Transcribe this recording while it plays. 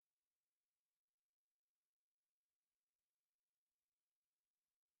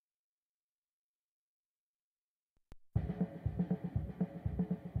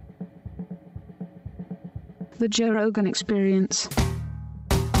The Joe Rogan Experience.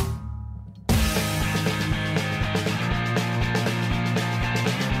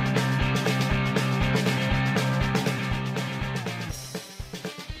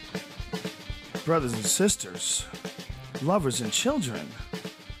 Brothers and sisters, lovers and children,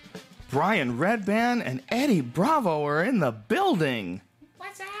 Brian Redban and Eddie Bravo are in the building.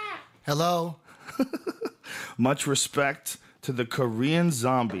 What's up? Hello. Much respect to the Korean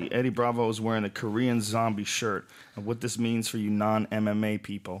Zombie. Eddie Bravo is wearing the Korean Zombie shirt. And what this means for you non-MMA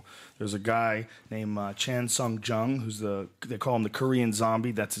people, there's a guy named Chan Sung Jung, they call him the Korean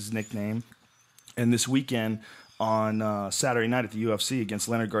Zombie. That's his nickname. And this weekend on Saturday night at the UFC against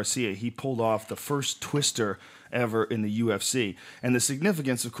Leonard Garcia, he pulled off the first twister ever in the UFC. And the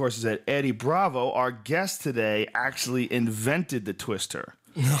significance, of course, is that Eddie Bravo, our guest today, actually invented the twister.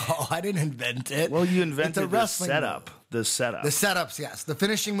 No, I didn't invent it. Well, you invented the setup. The setup. The setups, yes. The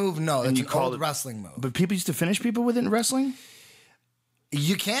finishing move, no. And It's you an called old wrestling move. But people used to finish people with it in wrestling?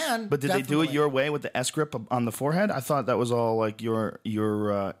 You can. But did they do it your way with the S grip on the forehead? I thought that was all like your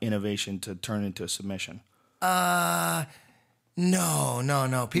innovation to turn into a submission. No.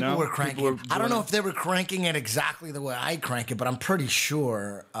 People No? were cranking. People were I don't doing know it? if they were cranking it exactly the way I crank it, but I'm pretty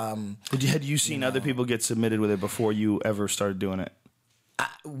sure. Had you seen other people get submitted with it before you ever started doing it?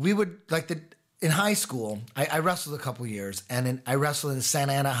 We would in high school. I wrestled a couple years, and I wrestled in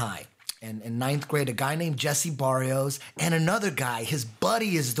Santa Ana High. And in ninth grade, a guy named Jesse Barrios and another guy, his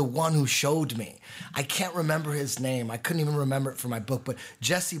buddy is the one who showed me. I can't remember his name. I couldn't even remember it for my book, but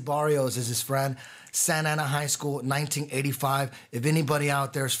Jesse Barrios is his friend. Santa Ana High School, 1985. If anybody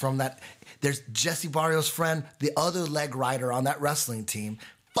out there is from that, there's Jesse Barrios' friend, the other leg rider on that wrestling team.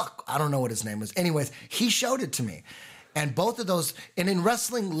 Fuck, I don't know what his name is. Anyways, he showed it to me. And both of those, and in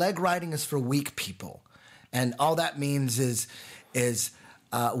wrestling, leg riding is for weak people. And all that means is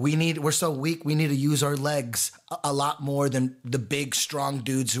we're so weak, we need to use our legs a lot more than the big, strong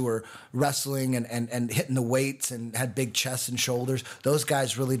dudes who are wrestling and hitting the weights and had big chests and shoulders. Those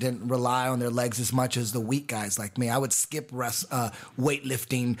guys really didn't rely on their legs as much as the weak guys like me. I would skip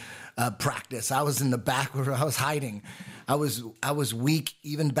weightlifting practice. I was in the back where I was hiding. I was weak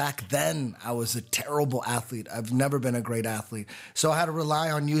even back then. I was a terrible athlete. I've never been a great athlete. So I had to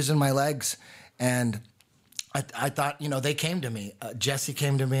rely on using my legs. And I thought, they came to me. Jesse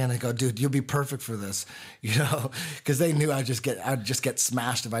came to me and they go, dude, you'll be perfect for this, because they knew I'd just get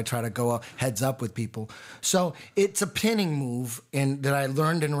smashed if I try to go heads up with people. So it's a pinning move that I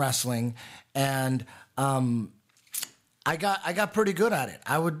learned in wrestling, and I got pretty good at it.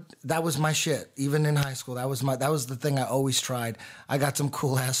 That was my shit. Even in high school, that was the thing I always tried. I got some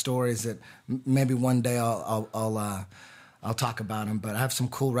cool ass stories that maybe one day I'll talk about them, but I have some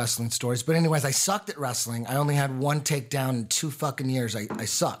cool wrestling stories. But anyways, I sucked at wrestling. I only had one takedown in 2 fucking years. I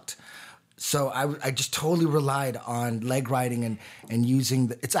sucked. So I just totally relied on leg riding and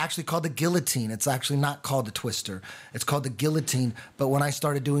using it's actually called the guillotine. It's actually not called the twister. It's called the guillotine. But when I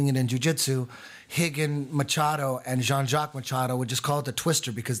started doing it in jiu-jitsu, Higgin Machado and Jean-Jacques Machado would just call it the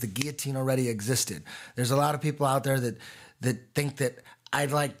twister because the guillotine already existed. There's a lot of people out there that think that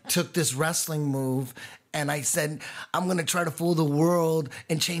I took this wrestling move and I said, I'm going to try to fool the world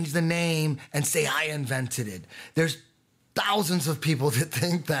and change the name and say I invented it. There's thousands of people that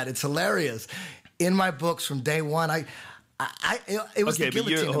think that. It's hilarious. In my books from day one, it was okay, the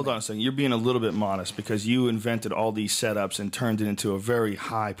guillotine. but hold on a second. You're being a little bit modest because you invented all these setups and turned it into a very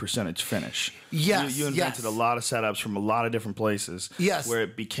high percentage finish. Yes, you invented a lot of setups from a lot of different places. Yes, where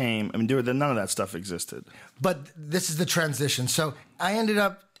it became. none of that stuff existed. But this is the transition. So I ended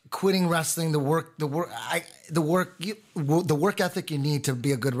up quitting wrestling. The work ethic you need to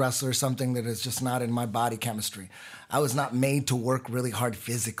be a good wrestler is something that is just not in my body chemistry. I was not made to work really hard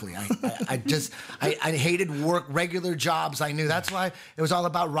physically. I hated work, regular jobs. I knew that's why it was all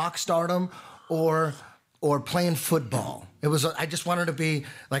about rock stardom or playing football. I just wanted to be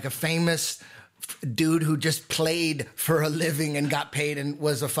like a famous dude who just played for a living and got paid and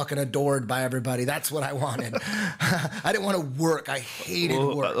was a fucking adored by everybody. That's what I wanted. I didn't want to work. I hated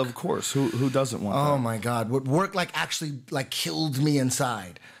work. Of course. Who doesn't want that? Oh my God. Work actually killed me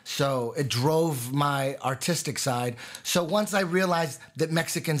inside. So it drove my artistic side. So once I realized that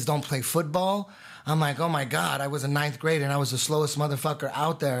Mexicans don't play football, I'm like, oh my God, I was in ninth grade and I was the slowest motherfucker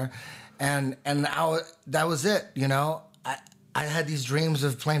out there. And that was it. I had these dreams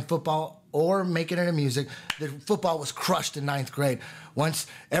of playing football or making it in music. The football was crushed in ninth grade. Once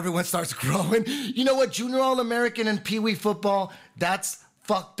everyone starts growing, you know what? Junior All-American and Pee Wee football, that's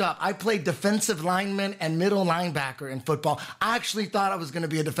fucked up. I played defensive lineman and middle linebacker in football. I actually thought I was going to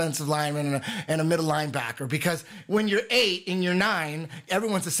be a defensive lineman and a middle linebacker because when you're 8 and you're 9,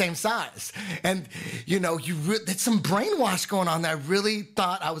 everyone's the same size. And, there's some brainwash going on there. I really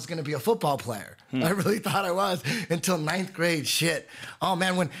thought I was going to be a football player. I really thought I was until 9th grade. Shit. Oh,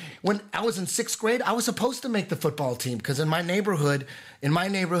 man, when I was in 6th grade, I was supposed to make the football team because in my neighborhood,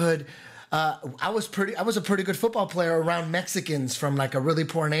 I was a pretty good football player around Mexicans from like a really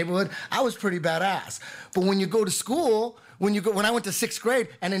poor neighborhood. I was pretty badass. But when you go to school, when I went to 6th grade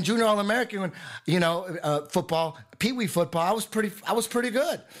and in junior All-American, football, Pee Wee football, I was pretty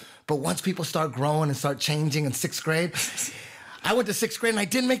good. But once people start growing and start changing in 6th grade, I went to 6th grade and I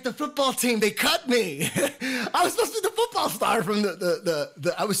didn't make the football team. They cut me. I was supposed to be the football star from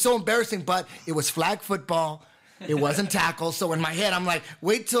I was so embarrassing, but it was flag football. It wasn't tackle. So in my head, I'm like,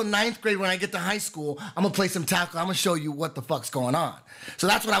 wait till 9th grade when I get to high school. I'm going to play some tackle. I'm going to show you what the fuck's going on. So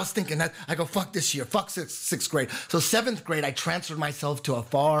that's what I was thinking. I go, fuck this year. Fuck 6th grade. So 7th grade, I transferred myself to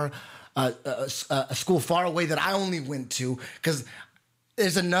a school far away that I only went to because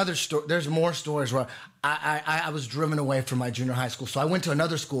there's another story. There's more stories where I was driven away from my junior high school. So I went to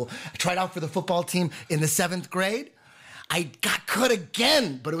another school. I tried out for the football team in the 7th grade. I got cut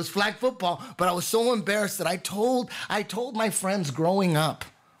again, but it was flag football. But I was so embarrassed that I told my friends growing up,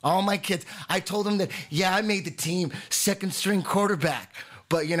 all my kids, I told them that, yeah, I made the team, 2nd string quarterback.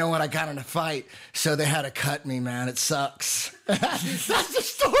 But you know what? I got in a fight, so they had to cut me, man. It sucks. That's the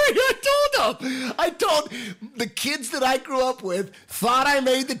story I told them. I told the kids that I grew up with, thought I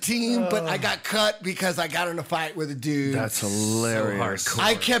made the team, but I got cut because I got in a fight with a dude. That's hilarious. So hardcore.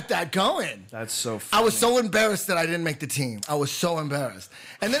 I kept that going. That's so funny. I was so embarrassed that I didn't make the team. I was so embarrassed.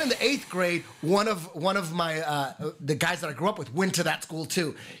 And then in the 8th grade, one of my the guys that I grew up with went to that school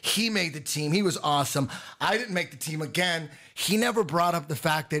too. He made the team. He was awesome. I didn't make the team again. He never brought up the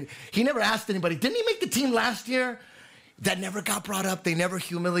fact that he never asked anybody, didn't he make the team last year? That never got brought up. They never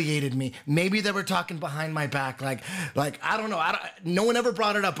humiliated me. Maybe they were talking behind my back. Like I don't know. No one ever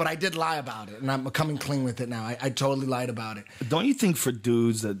brought it up, but I did lie about it. And I'm coming clean with it now. I totally lied about it. Don't you think for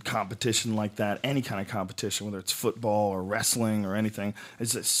dudes that competition like that, any kind of competition, whether it's football or wrestling or anything,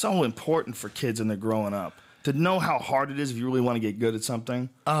 is so important for kids when they're growing up? To know how hard it is if you really want to get good at something.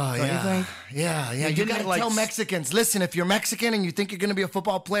 Oh, Don't yeah. you think? Yeah. You You got to tell Mexicans, listen, if you're Mexican and you think you're going to be a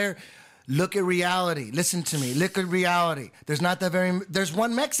football player, look at reality. Listen to me. Look at reality. There's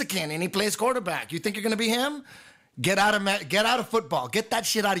one Mexican and he plays quarterback. You think you're going to be him? Get out of football. Get that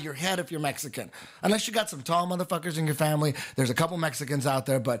shit out of your head if you're Mexican. Unless you got some tall motherfuckers in your family. There's a couple Mexicans out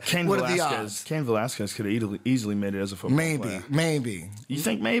there, but what are the odds? Cain Velasquez could have easily made it as a football player. Maybe. You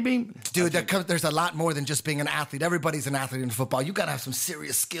think maybe? Dude, there's a lot more than just being an athlete. Everybody's an athlete in football. You got to have some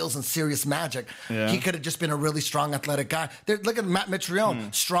serious skills and serious magic. Yeah. He could have just been a really strong, athletic guy. Look at Matt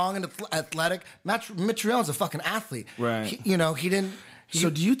Mitrione. Strong and athletic. Matt Mitrione's a fucking athlete. Right. He didn't... So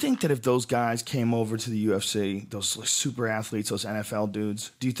do you think that if those guys came over to the UFC, those super athletes, those NFL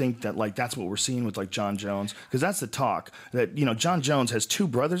dudes, do you think that that's what we're seeing with John Jones? Because that's the talk that John Jones has 2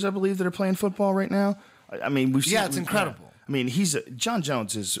 brothers, I believe, that are playing football right now. I mean, we've seen. Yeah, it's incredible. I mean, John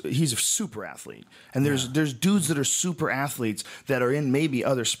Jones he's a super athlete, and there's dudes that are super athletes that are in maybe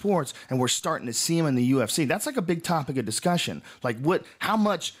other sports, and we're starting to see them in the UFC. That's like a big topic of discussion. How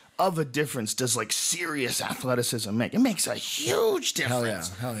much of a difference does serious athleticism make? It makes a huge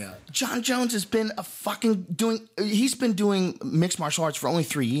difference. Hell yeah. John Jones has been he's been doing mixed martial arts for only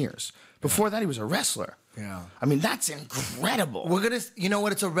 3 years. Before that, he was a wrestler. Yeah. I mean, that's incredible. You know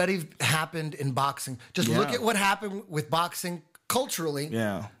what? It's already happened in boxing. Just look at what happened with boxing culturally.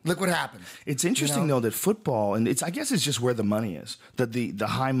 Yeah. Look what happened. It's interesting, though, that football, and I guess it's just where the money is, that the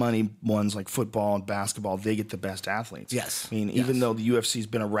high money ones like football and basketball, they get the best athletes. Yes. I mean, even though the UFC's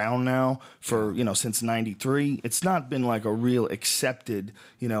been around now for, since 93, it's not been a real accepted,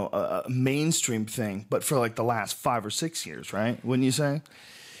 a mainstream thing, but for the last 5 or 6 years, right? Wouldn't you say?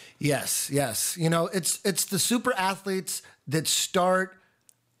 Yes. It's the super athletes that start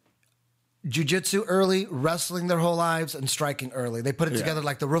jiu-jitsu early, wrestling their whole lives, and striking early. They put it together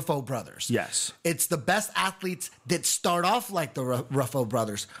like the Ruffo brothers. Yes. It's the best athletes that start off like the Ruffo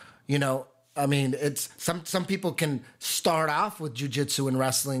brothers. I mean, it's some people can start off with jiu-jitsu and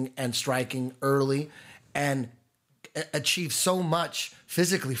wrestling and striking early and achieve so much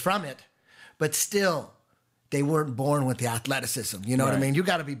physically from it, but still they weren't born with the athleticism. You know what I mean? You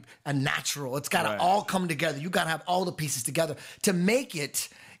got to be a natural. It's got to all come together. You got to have all the pieces together to make it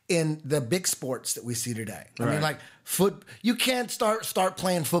in the big sports that we see today. I mean, you can't start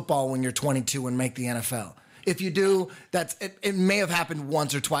playing football when you're 22 and make the NFL. If you do, it may have happened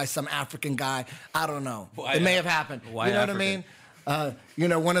once or twice. Some African guy, I don't know. It may have happened. Why you know African? What I mean?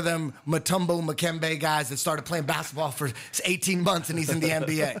 One of them Mutombo Makembe guys that started playing basketball for 18 months and he's in the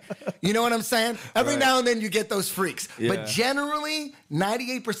NBA. You know what I'm saying? Every now and then you get those freaks. Yeah. But generally,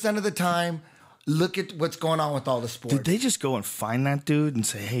 98% of the time, look at what's going on with all the sports. Did they just go and find that dude and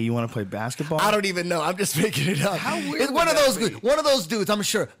say, "Hey, you want to play basketball?" I don't even know. I'm just making it up. How weird It's would one of those dudes, I'm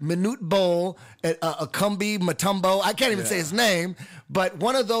sure. Manute Bol, Akumbi Mutombo. I can't even say his name, but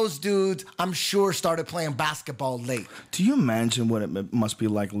one of those dudes, I'm sure, started playing basketball late. Do you imagine what it must be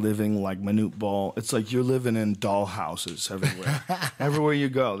like living like Manute Bol? It's like you're living in doll houses everywhere. Everywhere you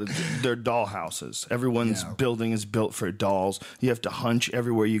go, they're doll houses. Everyone's building is built for dolls. You have to hunch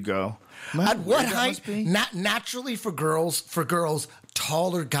everywhere you go. At what height? Naturally for girls,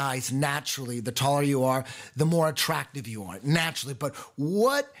 taller guys, naturally, the taller you are, the more attractive you are. Naturally. But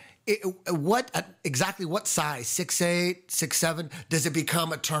exactly what size, 6'8", 6'7", does it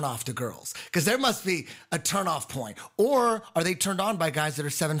become a turnoff to girls? Because there must be a turnoff point. Or are they turned on by guys that are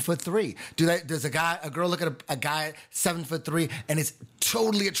 7'3"? Does a girl look at a guy 7'3" and is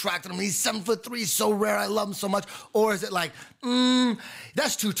totally attracted to him? He's 7'3", he's so rare, I love him so much. Or is it like,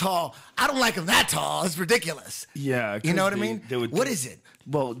 that's too tall. I don't like him that tall. It's ridiculous. Yeah, you know what I mean? What is it?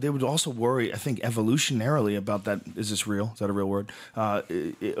 Well, they would also worry, I think, evolutionarily about that. Is this real? Is that a real word?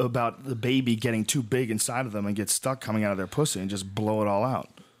 About the baby getting too big inside of them and get stuck coming out of their pussy and just blow it all out.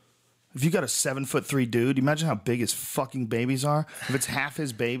 If you got a 7'3" dude, imagine how big his fucking babies are. If it's half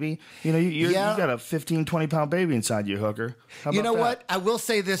his baby, you got a 15, 20-pound baby inside you, hooker. How You know about that? what? I will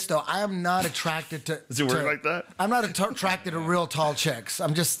say this, though. I am not attracted to... Does it work like that? I'm not attracted to real tall chicks.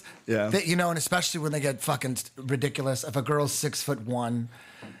 I'm just... Yeah. And especially when they get fucking ridiculous. If a girl's 6'1",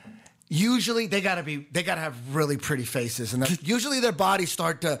 usually they gotta have really pretty faces, and usually their bodies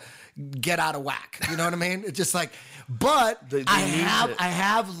start to get out of whack. You know what I mean? It's just like... But I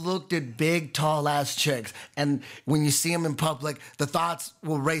have looked at big, tall ass chicks, and when you see them in public, the thoughts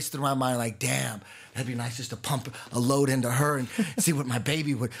will race through my mind like, damn, that'd be nice just to pump a load into her and see what my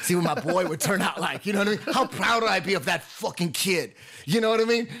boy would turn out like. You know what I mean? How proud would I be of that fucking kid? You know what I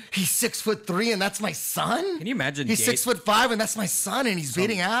mean? He's 6'3" and that's my son? Can you imagine? He's 6'5" and that's my son and he's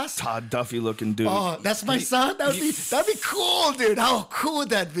beating ass? Todd Duffy looking dude. Oh, that's my son? That'd be cool, dude. How cool would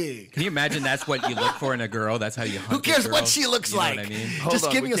that be? Can you imagine that's what you look for in a girl? That's how you hunt. Who cares a girl? what she looks like? What I mean? Hold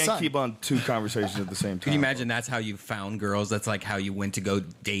on, give we me a can't son. keep on two conversations at the same time. Can you imagine that's how you found girls? That's like how you went to go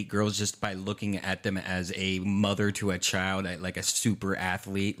date girls, just by looking at them as a mother to a child, like a super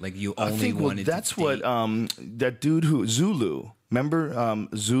athlete. Like you only wanted that's to date. what that dude who Zulu. Remember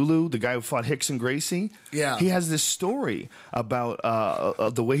Zulu, the guy who fought Hickson Gracie? Yeah. He has this story about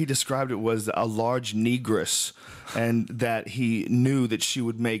the way he described it was a large negress, and that he knew that she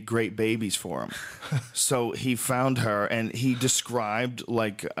would make great babies for him. So he found her, and he described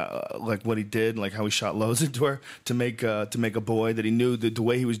like what he did, like how he shot loads into her to make a boy. That he knew that the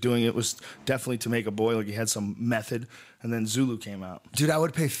way he was doing it was definitely to make a boy. Like he had some method. And then Zulu came out. Dude, I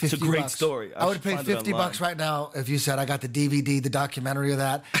would pay 50 It's a great bucks. story. I would pay 50 bucks right now if you said I got the DVD, the documentary of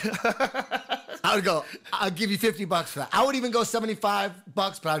that. I would go, I'll give you 50 bucks for that. I would even go 75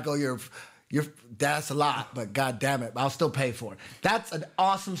 bucks, but I'd go, that's a lot, but god damn it, I'll still pay for it. That's an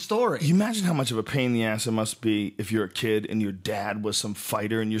awesome story. You imagine how much of a pain in the ass it must be if you're a kid and your dad was some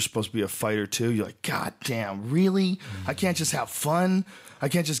fighter and you're supposed to be a fighter too. You're like, god damn, really? I can't just have fun? I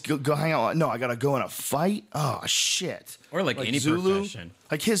can't just go hang out. No, I gotta go in a fight. Oh shit! Or like any Zulu, profession.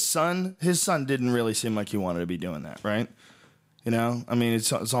 like his son didn't really seem like he wanted to be doing that, right? You know, I mean,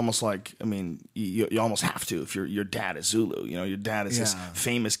 it's almost like, I mean, you almost have to if your dad is Zulu. You know, your dad is this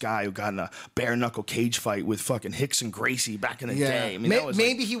famous guy who got in a bare knuckle cage fight with fucking Hickson Gracie back in the day. I mean,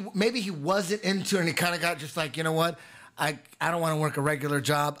 maybe he wasn't into it and he kind of got just like, you know what? I don't want to work a regular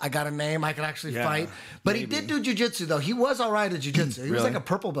job. I got a name. I can actually fight. But he did do jiu-jitsu, though. He was all right at jiu-jitsu. He was like a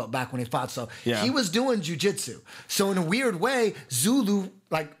purple belt back when he fought. So he was doing jiu-jitsu. So in a weird way, Zulu,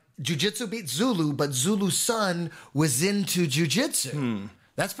 like, jiu-jitsu beat Zulu, but Zulu's son was into jiu-jitsu.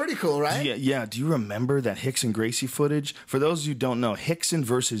 That's pretty cool, right? Yeah. Do you remember that Hickson Gracie footage? For those who don't know, Hickson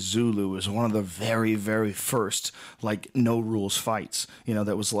versus Zulu was one of the very, very first, like, no rules fights. You know,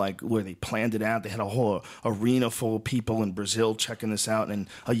 that was like where they planned it out. They had a whole arena full of people in Brazil checking this out. And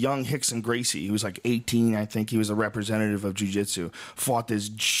a young Hickson Gracie, he was like 18, I think. He was a representative of jiu-jitsu, fought this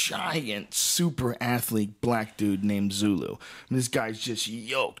giant super athlete black dude named Zulu. And this guy's just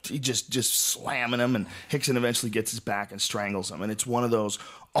yoked. He just slamming him. And Hickson eventually gets his back and strangles him. And it's one of those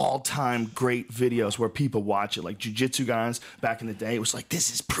all-time great videos where people watch it. Like jiu-jitsu guys back in the day, it was like,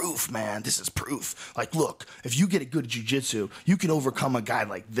 this is proof, man. This is proof. Like, look, if you get good at jiu-jitsu, you can overcome a guy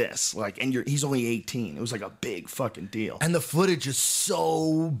like this. Like, and he's only 18. It was like a big fucking deal. And the footage is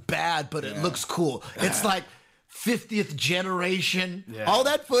so bad, but it looks cool. It's like 50th generation. Yeah. All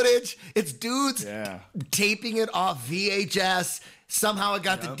that footage, it's dudes Yeah. taping it off VHS. Somehow it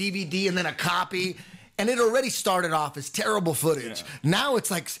got the DVD and then a copy. And it already started off as terrible footage. Yeah. Now it's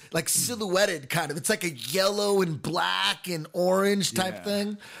like silhouetted kind of. It's like a yellow and black and orange type Yeah.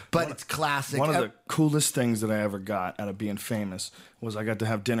 thing, but it's classic. One of the coolest things that I ever got out of being famous was I got to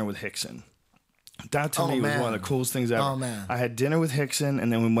have dinner with Hickson. That to Oh, me was man. one of the coolest things ever. Oh, man. I had dinner with Hickson,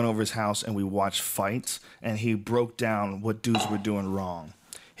 and then we went over his house and we watched fights, and he broke down what dudes were doing wrong.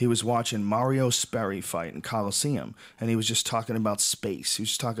 He was watching Mario Sperry fight in Coliseum, and he was just talking about space. He was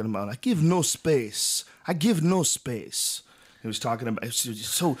just talking about, I give no space. I give no space. He was talking about, it's just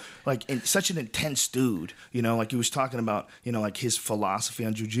so, like, such an intense dude, you know, like he was talking about, you know, like his philosophy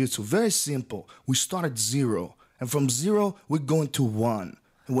on jiu-jitsu. Very simple. We start at 0, and from 0, we're going to 1,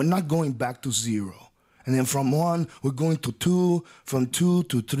 and we're not going back to 0. And then from 1, we're going to 2, from 2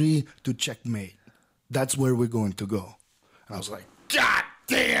 to 3 to checkmate. That's where we're going to go. And I was like, God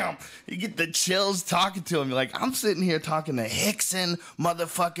damn! You get the chills talking to him. You're like, I'm sitting here talking to Hickson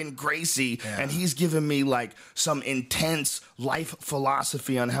motherfucking Gracie, and he's giving me like some intense life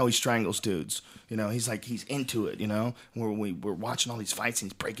philosophy on how he strangles dudes. You know, he's like, he's into it, you know? We're watching all these fights, and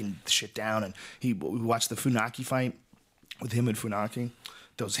he's breaking shit down, and we watched the Funaki fight with him and Funaki.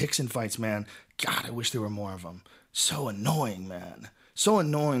 Those Hickson fights, man, God, I wish there were more of them. So annoying, man. So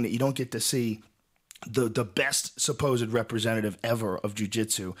annoying that you don't get to see the best supposed representative ever of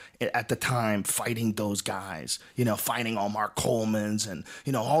jiu-jitsu at the time fighting those guys, you know, fighting all Mark Coleman's and,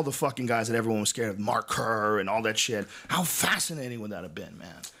 you know, all the fucking guys that everyone was scared of, Mark Kerr and all that shit. How fascinating would that have been,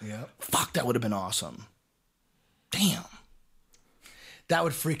 man? Yeah. Fuck, that would have been awesome. Damn. That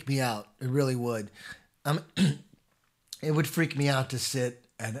would freak me out. It really would. It would freak me out to sit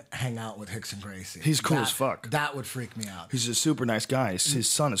and hang out with Hickson Gracie. He's cool as fuck. That would freak me out. He's a super nice guy. His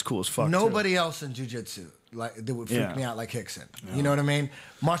son is cool as fuck, Nobody else in jiu-jitsu that would freak Yeah. me out like Hickson. You know what I mean?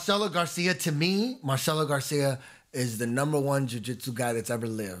 Marcelo Garcia, to me, Marcelo Garcia is the number one jiu-jitsu guy that's ever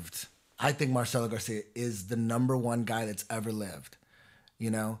lived. I think Marcelo Garcia is the number one guy that's ever lived.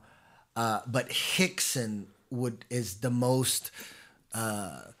 You know? But Hickson is the most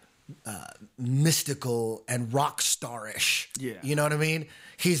mystical and rock starish. Yeah. You know what I mean?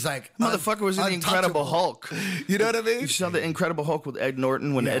 He's like Motherfucker was in the Incredible untouchable. Hulk. You know what I mean? You saw the Incredible Hulk with Ed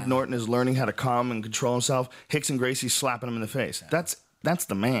Norton when Yeah. Ed Norton is learning how to calm and control himself. Hickson Gracie slapping him in the face. That's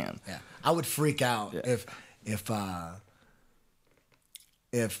the man. Yeah, I would freak out if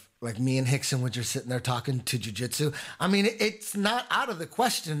like me and Hickson were just sitting there talking to jiu-jitsu. I mean, it's not out of the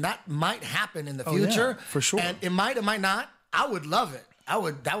question. That might happen in the future. yeah, for sure. And it might not. I would love it.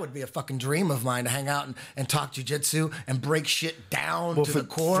 That would be a fucking dream of mine to hang out and talk jiu-jitsu and break shit down to the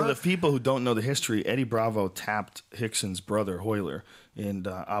core. For the people who don't know the history, Eddie Bravo tapped Hickson's brother, Hoyler, in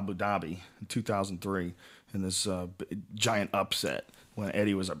Abu Dhabi in 2003 in this giant upset when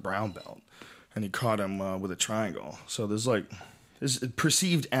Eddie was a brown belt. And he caught him with a triangle. So there's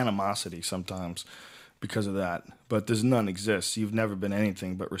perceived animosity sometimes because of that. But there's none exists. You've never been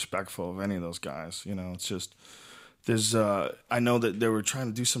anything but respectful of any of those guys. You know, it's just... I know that they were trying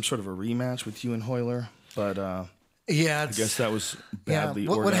to do some sort of a rematch with you and Hoyler, but yeah, I guess that was badly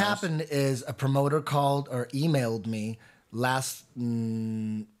What organized. happened is a promoter called or emailed me last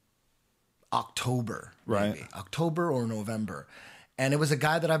October, Right. maybe. October or November, and it was a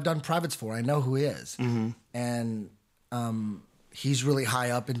guy that I've done privates for. I know who he is, and he's really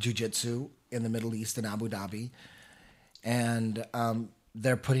high up in jiu-jitsu in the Middle East in Abu Dhabi, and they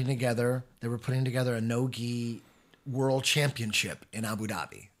were putting together a no-gi world championship in Abu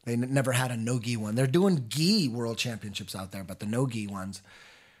Dhabi. They never had a no-gi one. They're doing gi world championships out there, but the no-gi ones,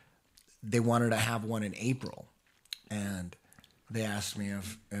 they wanted to have one in April. And they asked me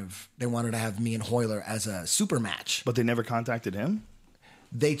if they wanted to have me and Hoyler as a super match. But they never contacted him?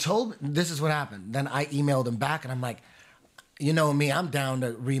 They told, this is what happened. Then I emailed them back and I'm like, you know me, I'm down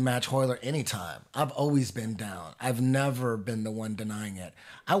to rematch Hoyler anytime. I've always been down. I've never been the one denying it.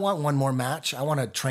 I want one more match. I want to train